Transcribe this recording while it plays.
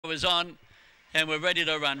was on, and we're ready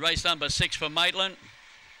to run. Race number 6 for Maitland.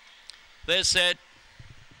 They're set.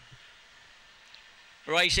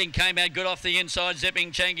 Racing came out good off the inside.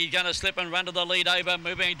 Zipping Cheng, he's going to slip and run to the lead over.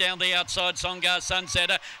 Moving down the outside, Songar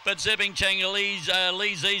Sunsetter. But Zipping Cheng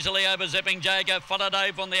leads easily over Zipping Jager. Followed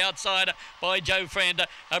over on the outside by Joe Friend.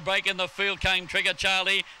 A break in the field came Trigger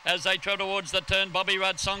Charlie as they travel towards the turn. Bobby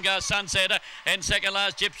Rudd, Songar Sunsetter. And second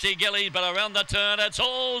last, Gypsy Gillies. But around the turn, it's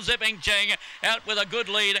all Zipping Cheng. Out with a good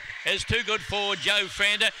lead is Too Good for Joe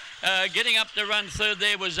Friend. Getting up to run third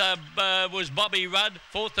there was Bobby Rudd.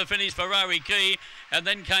 Fourth to finish, Ferrari Key. And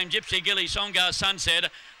then came Gypsy Gilly, Songar Sunset.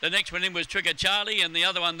 The next one in was Trigger Charlie, and the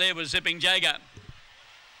other one there was Zipping Jager.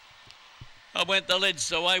 Up went the lids,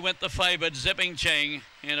 away went the favourite, Zipping Cheng,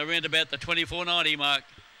 and around about the 24.90 mark.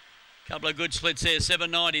 Couple of good slits there,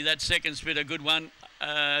 7.90, that second split, a good one,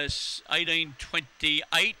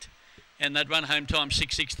 18.28, and that run home time,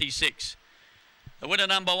 6.66. The winner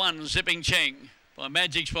number 1, Zipping Cheng, by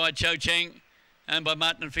Magic by Cho Cheng, and by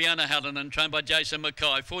Martin and Fiona Helen, and trained by Jason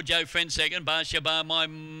Mackay. 4 Joe Friend second, Barsha Bar,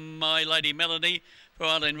 My Lady Melanie for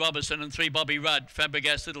Eileen Robertson, and 3 Bobby Rudd,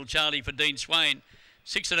 Fabregas Little Charlie for Dean Swain.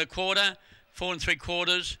 6 1/4, 4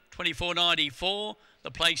 3/4, 24.94.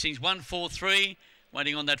 The placings 1, 4, 3,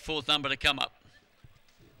 waiting on that fourth number to come up.